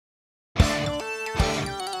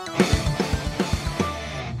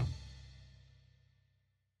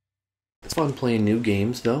fun playing new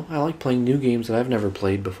games, though. I like playing new games that I've never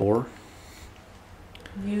played before.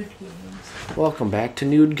 Nude games. Welcome back to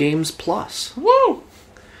Nude Games Plus. Woo!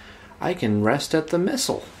 I can rest at the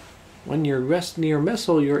missile. When you rest near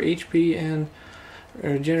missile, your HP and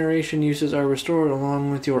regeneration uses are restored along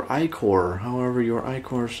with your ichor. However, your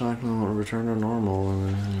ichor stock will return to normal.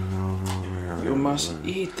 You must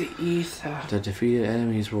eat the ether. The defeated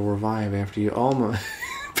enemies will revive after you almost...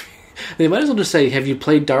 They might as well just say, have you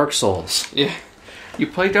played Dark Souls? Yeah. You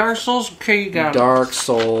play Dark Souls? Okay, you got Dark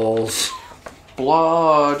Souls.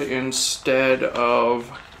 blood instead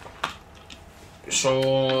of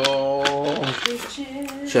soul.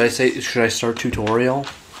 Should I start tutorial?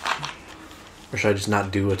 Or should I just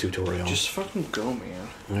not do a tutorial? Just fucking go, man.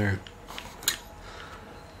 Alright.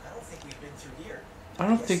 I don't think we've been through here. I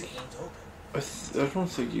don't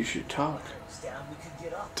think you should talk.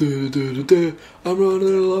 I'm running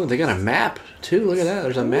along. They got a map too. Look at that.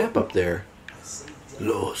 There's a map up there.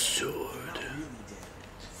 Lost sword.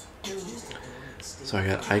 So I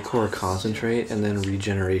got ichor concentrate and then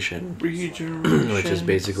regeneration. Regeneration. Which is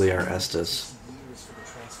basically our Estus.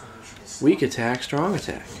 Weak attack, strong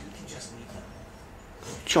attack.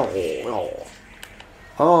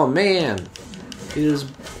 Oh man. It is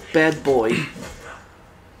bad boy.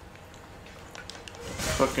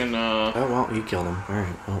 Fucking, Oh, well, you killed him.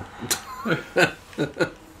 Alright, well.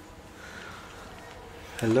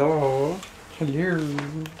 Hello? Hello.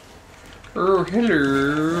 Oh,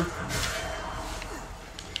 hello.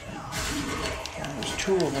 There's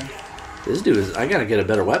two of them. This dude is... I gotta get a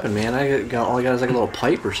better weapon, man. All I got is like a little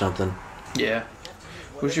pipe or something. Yeah.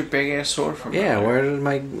 Where's your big ass sword from? Yeah, where did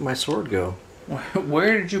my sword go?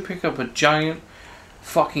 Where did you pick up a giant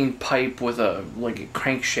fucking pipe with a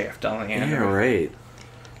crankshaft on the end? Yeah, right.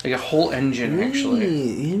 Like a whole engine,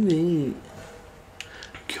 actually.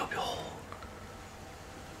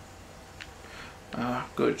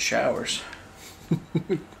 Good showers.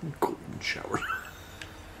 Golden shower.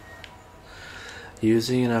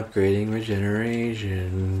 Using and upgrading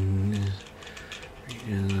regeneration.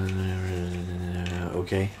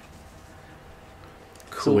 Okay.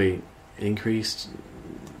 Cool. So wait, increased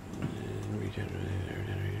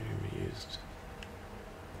regeneration used.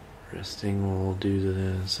 Resting will do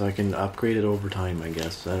this, so I can upgrade it over time, I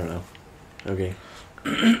guess. I don't know. Okay.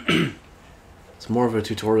 It's more of a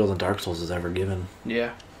tutorial than Dark Souls has ever given.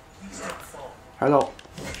 Yeah. Hello.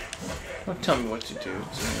 Don't tell me what to do.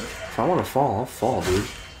 If I want to fall, I'll fall, dude.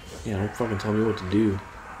 Yeah, don't fucking tell me what to do.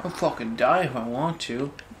 I'll fucking die if I want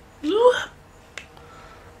to.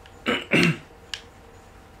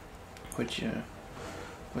 What you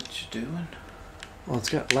doing? Well, it's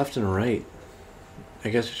got left and right. I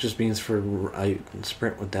guess it just means I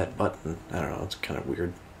sprint with that button. I don't know, it's kind of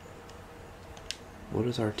weird. What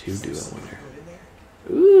does R2 do, I wonder?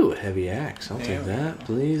 Ooh, a heavy axe. I'll take that,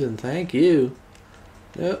 please, and thank you.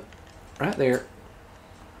 Yep, right there.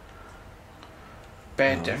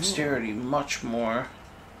 Bad dexterity, much more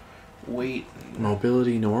weight.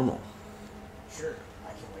 Mobility normal. Sure, I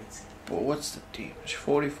can wait. But what's the damage?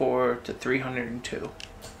 44 to 302.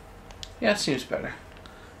 Yeah, it seems better.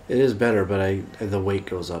 It is better, but the weight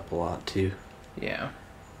goes up a lot too. Yeah.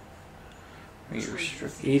 Are you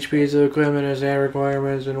restricted? Each piece of equipment has had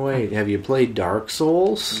requirements and weight. Have you played Dark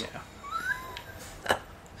Souls? Yeah.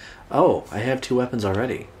 Oh, I have 2 weapons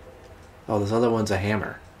already. Oh, this other one's a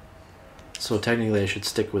hammer. So technically I should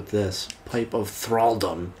stick with this. Pipe of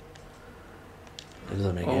Thraldom. It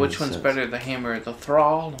doesn't make any Which one's sense. better, the hammer or the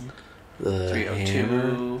thrall? The 302.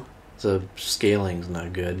 hammer. The scaling's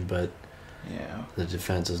not good, but Yeah. the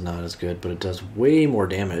defense is not as good, but it does way more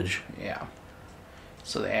damage. Yeah.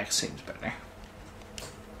 So the axe seems better.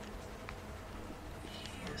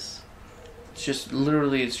 Yes. It's just,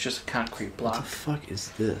 literally, it's just a concrete block. What the fuck is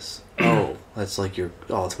this? Oh, that's like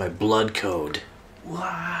oh, it's my blood code.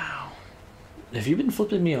 Wow. Have you been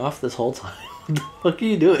flipping me off this whole time? What the fuck are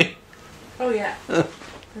you doing? Oh yeah.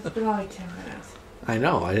 It's been only 10 minutes. I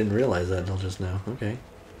know, I didn't realize that until just now. Okay.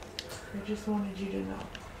 I just wanted you to know.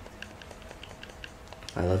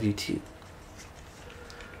 I love you too.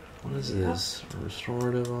 What is this?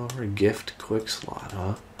 Restorative offer? Gift quick slot,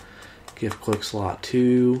 huh? Gift quick slot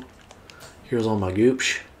 2. Here's all my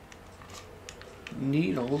gooch.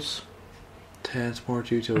 Needles.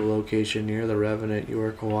 Transport you to a location near the Revenant you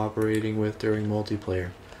are cooperating with during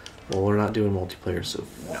multiplayer. Well, we're not doing multiplayer, so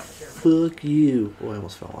fuck you. Oh, I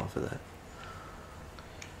almost fell off of that.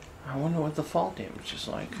 I wonder what the fall damage is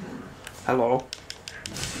like. Hello.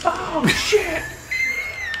 Oh, shit!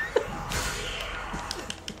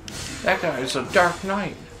 That guy is a Dark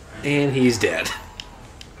Knight. And he's dead.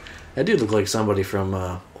 That dude looked like somebody from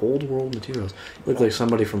Old World Materials. Looked like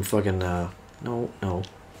somebody from fucking no.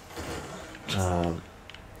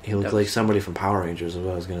 He looked like somebody from Power Rangers. Is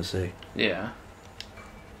what I was gonna say. Yeah.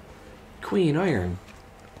 Queen Iron.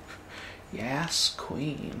 Yes,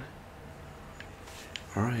 Queen.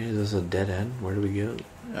 All right, is this a dead end? Where do we go?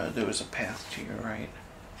 There was a path to your right.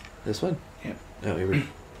 This one? Yep. Oh, here we go.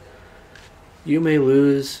 You may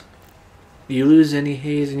lose. You lose any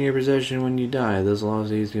haze in your possession when you die. This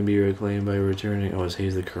lost haze can be reclaimed by returning. Oh, it's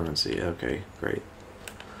haze the currency. Okay, great.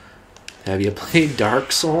 Have you played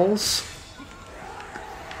Dark Souls?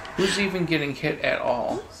 Who's even getting hit at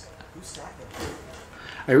all?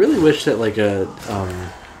 I really wish that like a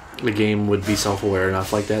game would be self-aware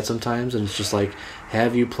enough like that sometimes, and it's just like,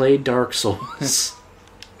 have you played Dark Souls?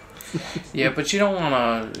 Yeah, but you don't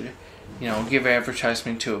want to, give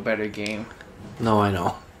advertisement to a better game. No, I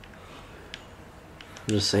know.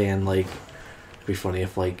 I'm just saying, like, it'd be funny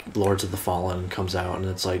if like Lords of the Fallen comes out and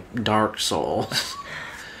it's like Dark Souls.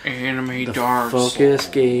 Anime The Dark focus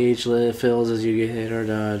Souls. gauge fills as you get hit or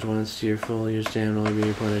dodge. Once you're full, your stamina will be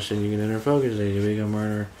replenished, and you can enter focus stage to become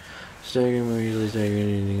harder. Staggering more easily, staggering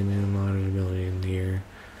anything modern ability in here.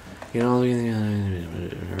 You know,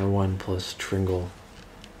 or 1 plus Tringle.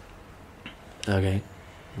 Okay,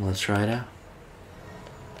 let's try it out.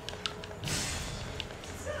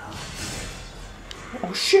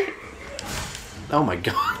 Oh shit! Oh my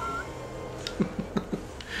god.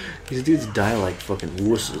 These dudes die like fucking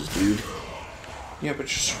wusses, dude. Yeah, but you're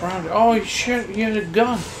surrounded. Oh shit! You had a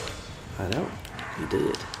gun. I know. He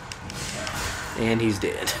did. And he's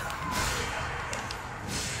dead.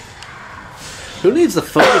 Who needs the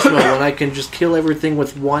focus mode when I can just kill everything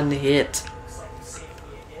with 1 hit?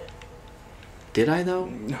 Did I though?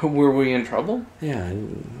 Were we in trouble? Yeah,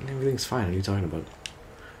 everything's fine. What are you talking about?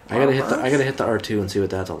 I gotta hit the R2 and see what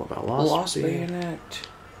that's all about. Lost bayonet.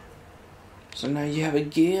 So now you have a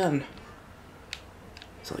gun.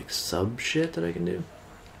 It's like sub shit that I can do.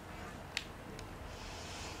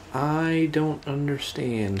 I don't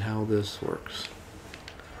understand how this works.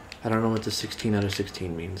 I don't know what the 16 out of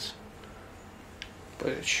 16 means. But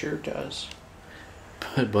it sure does.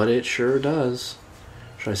 But it sure does.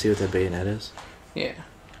 Should I see what that bayonet is? Yeah.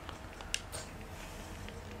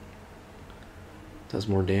 Does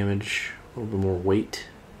more damage, a little bit more weight.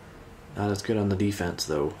 Not as good on the defense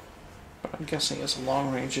though. But I'm guessing it's a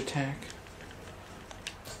long range attack.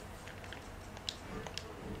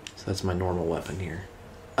 So that's my normal weapon here.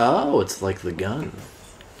 Oh, it's like the gun.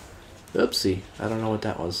 Oopsie. I don't know what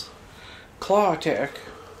that was. Claw attack.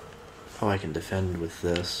 Oh, I can defend with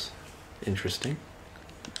this. Interesting.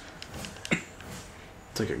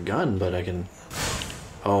 It's like a gun, but I can...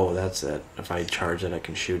 Oh, that's it. If I charge it, I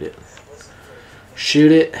can shoot it.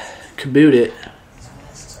 Shoot it. Kaboot it.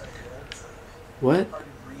 What?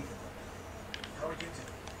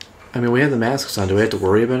 I mean, we have the masks on. Do we have to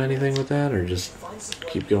worry about anything with that? Or just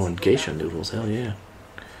keep going? Geisha noodles. Hell yeah.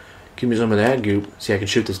 Give me some of that goop. See, I can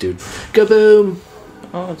shoot this dude. Kaboom!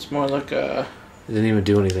 Oh, it's more like a... It didn't even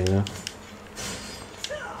do anything, though.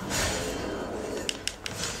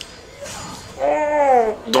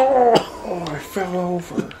 Oh, I fell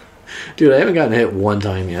over. Dude, I haven't gotten hit 1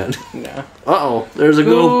 time yet. No. Uh-oh. There's a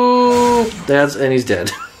goop. And he's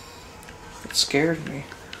dead. It scared me.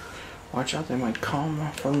 Watch out, they might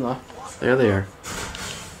come from the... There they are.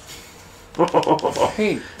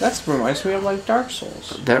 Hey, that reminds me of like Dark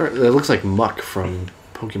Souls. That looks like Muck from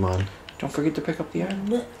Pokemon. Don't forget to pick up the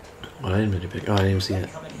item. Oh, I didn't mean to pick. Oh, I didn't even see it.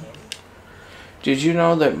 Did you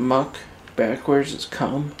know that muck backwards is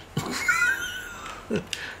cum?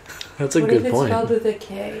 That's a What good if it's point. spelled with a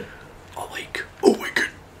K? Oh my god. Oh my god.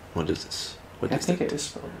 What is this? What I is think it? it is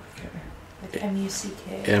spelled with a K. Like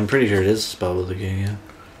M-U-C-K? Yeah, I'm pretty sure it is spelled with a K, yeah.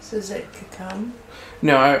 So is it Kakum?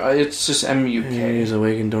 No, it's just M-U-K. Use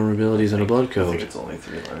awakened dorm abilities and a blood I think code. it's only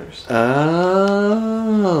 3 letters. Oh.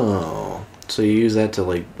 So you use that to,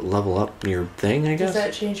 like, level up your thing, I Does guess?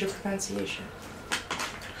 that change your pronunciation?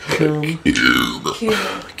 Cumin. Cumin.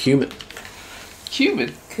 Cumin.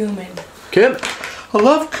 Cumin. Cumin. I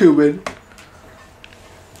love cumin.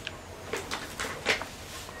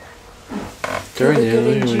 During the Look at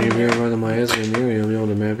evolution, when you engineer. verify the MySQL new, you'll be able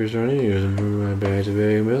to map your surroundings, use improve by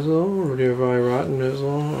activating missile, or verify rotten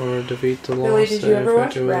missile, or defeat the Billy, lost did you ever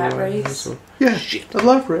watch effective Rat rotten Race? missile. Yeah, I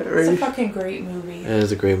love Rat It's a Race. fucking great movie. It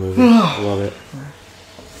is a great movie. I love it.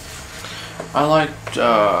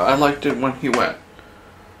 I liked it when he went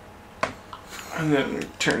and then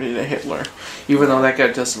turned into Hitler. Even though that guy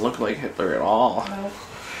doesn't look like Hitler at all. No.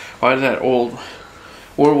 Why did that old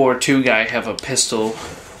World War II guy have a pistol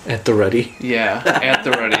At the ready. Yeah, at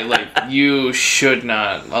the ready. Like, you should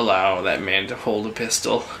not allow that man to hold a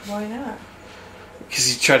pistol. Why not? Because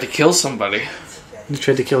he tried to kill somebody. He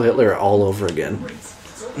tried to kill Hitler all over again.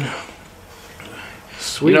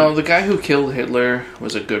 Sweet. You know, the guy who killed Hitler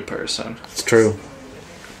was a good person. It's true.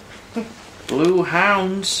 Blue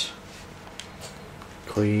hounds.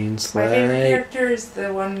 Clean My favorite slate. character is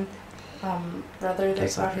the one brother that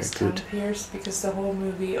That's not got his very tongue good. pierced because the whole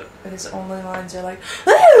movie, his only lines are like,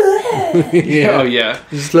 Yeah. Oh, yeah.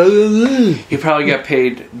 Just like that. He probably got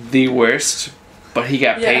paid the worst, but he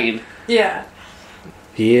got Yeah. paid. yeah.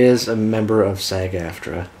 He is a member of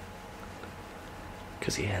SAG-AFTRA.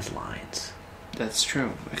 Because he has lines. That's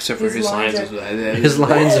true. Except for His his lines. lines His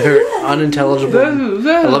lines are unintelligible.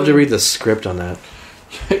 I love to read the script on that.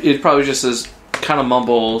 It probably just says, kind of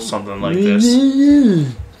mumble something like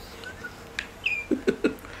this.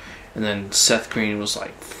 And then Seth Green was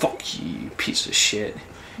like, fuck you, you piece of shit.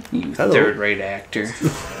 You Hello. third-rate actor.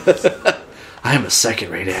 I am a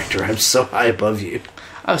second-rate actor. I'm so high above you.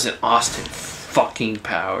 I was in Austin fucking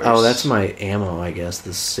Powers. Oh, that's my ammo, I guess.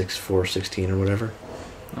 The 6.416 or whatever.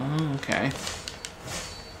 Oh, okay.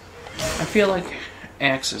 I feel like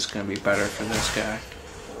Axe is going to be better for this guy.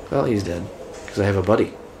 Well, he's dead. Because I have a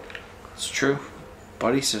buddy. It's true.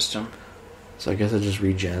 Buddy system. So I guess it just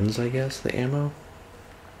regens, I guess, the ammo.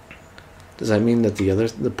 Does that mean that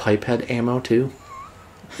the pipe had ammo too?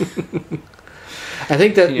 I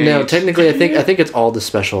think that Yeah, no, you- technically I think it's all the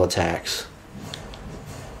special attacks.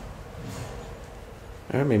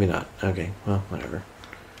 Or maybe not. Okay, well, whatever.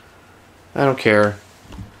 I don't care.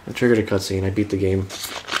 I triggered a cutscene. I beat the game.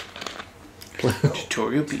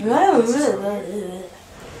 Tutorial beat.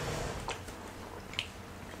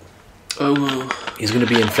 Oh, He's gonna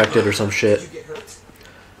be infected or some shit.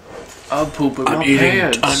 I'm pooping my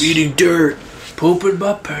pants. I'm eating dirt. Pooping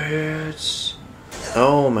my pants.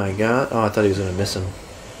 Oh my god. Oh, I thought he was gonna miss him.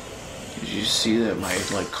 Did you see that my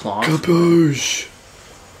cloth? Kaboosh!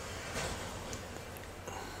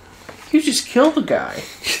 You just killed the guy.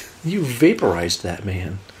 You vaporized that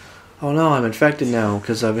man. Oh no, I'm infected now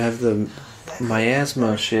because I have the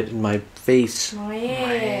miasma shit in my face. My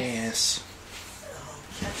Yes.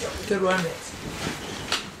 Good one.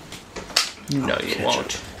 No, you catch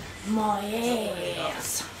won't. My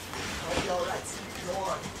ass.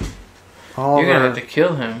 You're gonna have Oliver, to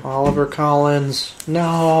kill him. Oliver Collins.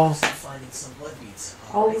 No. Finding some blood beads.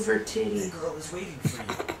 Oliver The Titty. girl is waiting for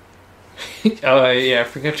you. Oh, yeah, I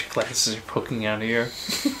forgot your glasses are poking out of here.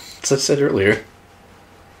 As I said earlier.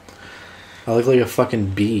 I look like a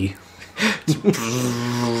fucking bee.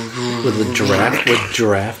 with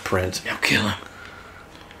giraffe print. Now kill him.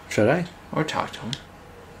 Should I? Or talk to him.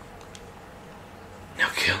 Now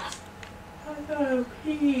kill him. I gotta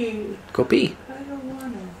pee. Go pee. I don't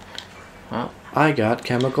wanna. Well, I got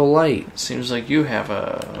chemical light. seems like you have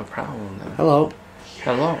a problem then. Hello.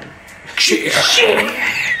 Hello.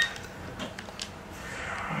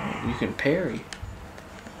 You can parry.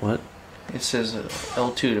 What? It says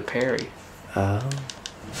L2 to parry. Oh.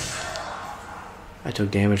 I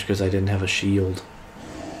took damage because I didn't have a shield.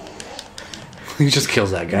 He just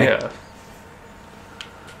kills that guy. Yeah.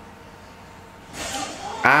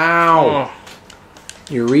 Ow! Oh,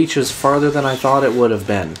 Your reach is farther than I thought it would have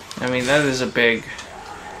been. I mean, that is it's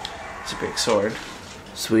a big sword.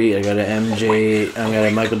 Sweet, I got an I got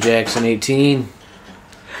a Michael Jackson 18.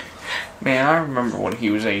 Man, I remember when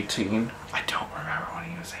he was 18. I don't remember when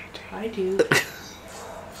he was 18. I do.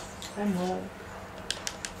 I'm old.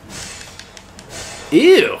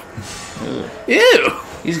 Ew! Ew!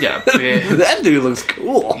 He's got a big. That dude looks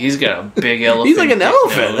cool. He's got a big elephant. He's like an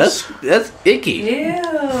elephant. nose. That's icky. Ew.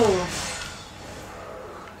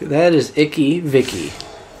 That is Icky Vicky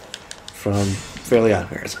from Fairly Odd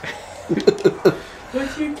Parents.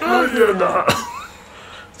 What's your time?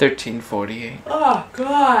 1348. Oh,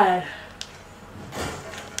 God.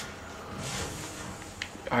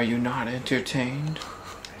 Are you not entertained?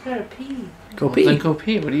 I gotta pee. Go Well, pee. then go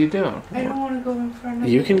pee. What are you doing? I don't want to go in front of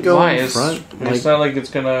You it. can go Why? in It's, front. it's not like it's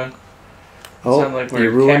gonna. Oh, sound like we're you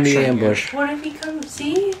ruined the capturing ambush. What if he comes?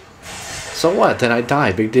 See? So what? Then I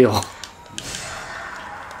die. Big deal.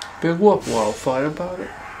 Big whoop. Well, fight about it.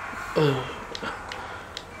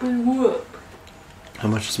 Big whoop. How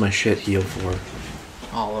much does my shit heal for?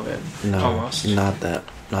 All of it. No, Almost. not that.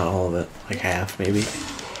 Not all of it. Like half, maybe.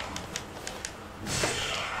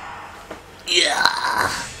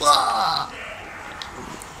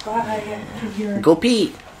 Bye. You're... Go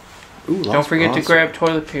pee. Ooh, Don't forget to grab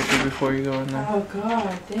toilet paper before you go in there. Oh,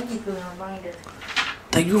 God. Thank you for the reminder.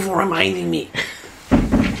 Thank you for reminding me.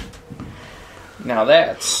 Now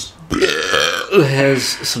that's. It has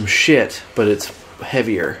some shit, but it's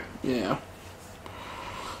heavier. Yeah.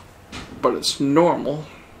 But it's normal.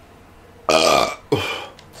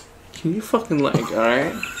 Can you fucking leg,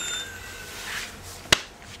 alright?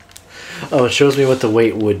 Oh, it shows me what the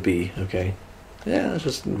weight would be. Okay. Yeah, let's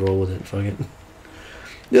just roll with it. Fuck it.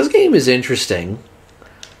 This game is interesting.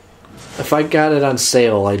 If I got it on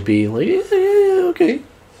sale, I'd be like, yeah, okay.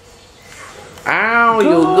 Ow,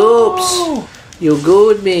 you goops. You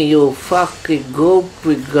good me, you fucking goop,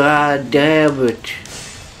 god damn it.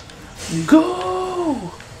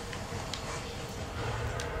 Go!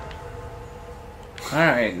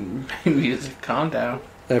 Alright, music, calm down.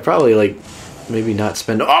 I'd probably, like, maybe not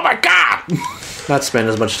spend... Oh my god! Not spend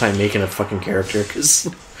as much time making a fucking character, because...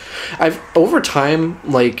 over time,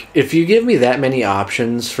 like, if you give me that many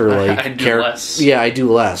options for, like... I do less. Yeah, I do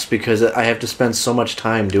less, because I have to spend so much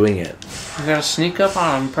time doing it. You gotta sneak up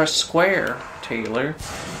on him, press square, Taylor.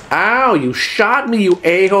 Ow, you shot me, you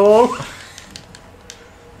a-hole!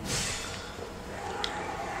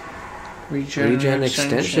 Regen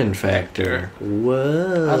extension factor.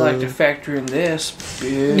 Whoa. I'd like to factor in this,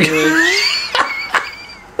 bitch.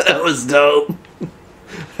 That was dope.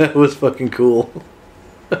 That was fucking cool.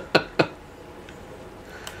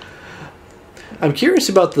 I'm curious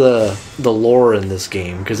about the lore in this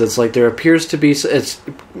game, because it's like there appears to be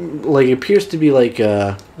like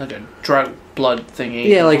a drug blood thingy.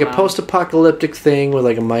 Yeah, like a post-apocalyptic thing with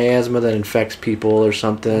like a miasma that infects people or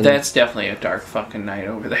something. That's definitely a dark fucking night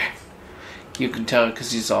over there. You can tell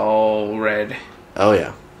because he's all red. Oh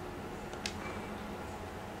yeah.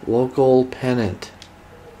 Local pennant.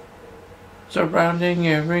 Surrounding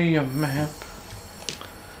area map.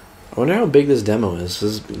 I wonder how big this demo is.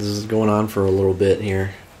 This is going on for a little bit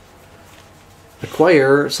here.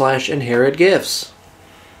 Acquire/inherit gifts.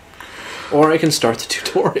 Or I can start the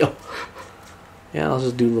tutorial. Yeah, I'll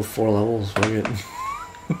just do the 4 levels. Fuck it.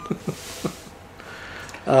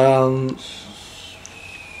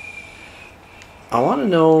 I want to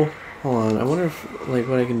know... Hold on. I wonder if, like,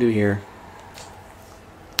 what I can do here.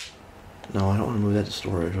 No, I don't want to move that to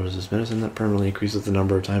storage. What is this? Medicine that permanently increases the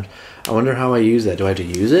number of times. I wonder how I use that. Do I have to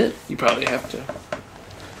use it? You probably have to.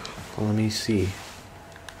 Well, let me see.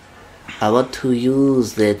 I want to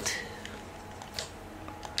use that.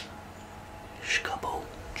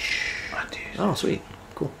 Oh, sweet.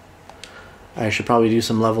 Cool. I should probably do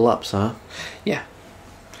some level ups, huh? Yeah.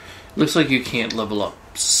 Looks like you can't level up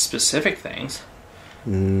specific things.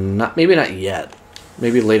 Maybe not yet.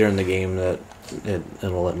 Maybe later in the game that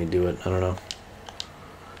it'll let me do it. I don't know.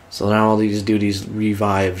 So now all these duties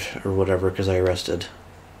revived or whatever because I rested.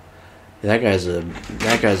 Yeah,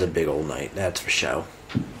 that guy's a big old knight. That's for show.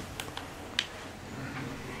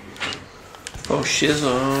 Oh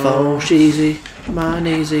shizzle. Oh cheesy, mine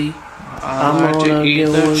easy. I like to eat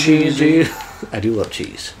the cheesy. I do love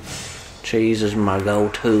cheese. Cheese is my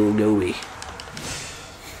go-to gooey.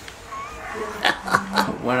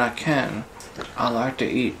 When I can, I like to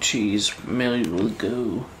eat cheese. Millie will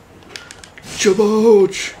go.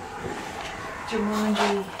 Jaboch!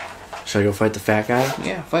 Jumanji. Should I go fight the fat guy?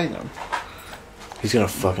 Yeah, fight him. He's gonna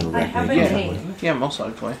fucking I wreck have me. a Yeah. name. Yeah, most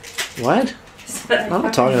likely. What? I'm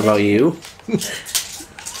not talking about you.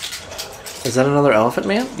 Is that another elephant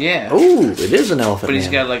man? Yeah. Oh, it is an elephant But he's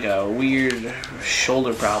man. got like a weird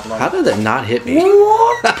shoulder problem. How did that not hit me?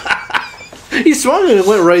 He swung and it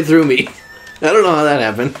went right through me. I don't know how that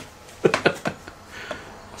happened.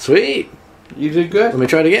 Sweet. You did good. Let me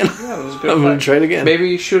try it again. Yeah, that was a good. I'm gonna fight. try it again. Maybe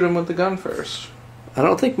you shoot him with the gun first. I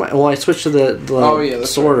don't think my... Well, I switched to the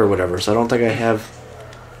sword or whatever, so I don't think I have...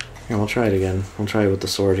 Here, we'll try it again. We'll try it with the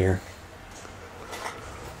sword here.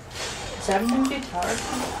 Is that a new guitar?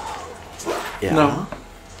 Yeah. No.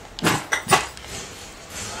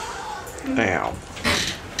 Ow.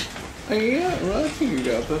 Yeah, well, I think you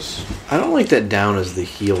got this. I don't like that down as the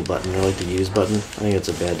heal button. I like the use button. I think it's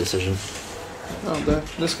a bad decision. Oh,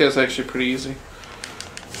 this guy's actually pretty easy.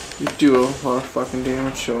 You do a lot of fucking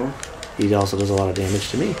damage to him. He also does a lot of damage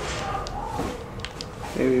to me.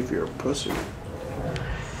 Maybe if you're a pussy.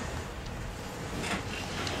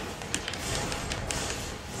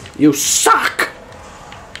 You suck!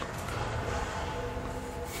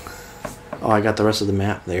 Oh, I got the rest of the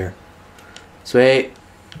map there. Sweet.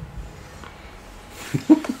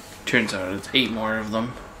 Turns out it's 8 more of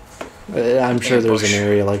them. I'm sure there's an Ambush.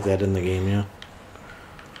 area like that in the game, yeah.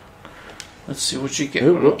 Let's see what you get.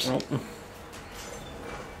 Ooh, whoops.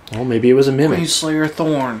 Well, maybe it was a mimic. Queen Slayer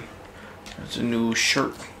Thorn. That's a new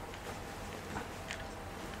shirt.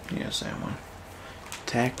 Yes, that one.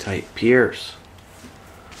 Attack type, Pierce.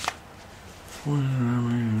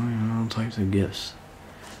 All types of gifts.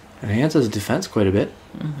 Enhances defense quite a bit.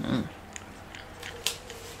 Mm-hmm.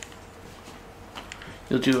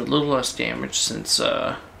 You'll do a little less damage since,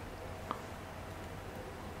 Well,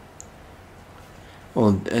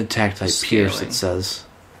 attack type pierce, Scaling. it says.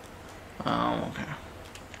 oh, okay.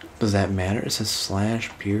 Does that matter? It says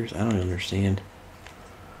slash pierce? I don't understand.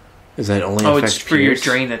 Does that only Oh, affect it's for your pierce?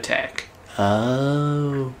 drain attack.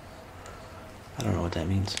 Oh. I don't know what that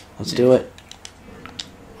means. Let's do it.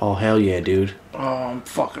 Oh, hell yeah, dude. Oh, I'm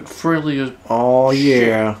fucking frilly as... Oh, Shit.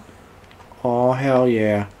 yeah. Oh, hell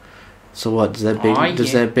yeah. So what, does that big Aw,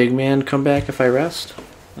 does yeah. that big man come back if I rest?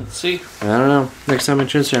 Let's see. I don't know. Next time in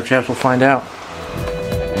Chinstrap Chaps, we'll find out.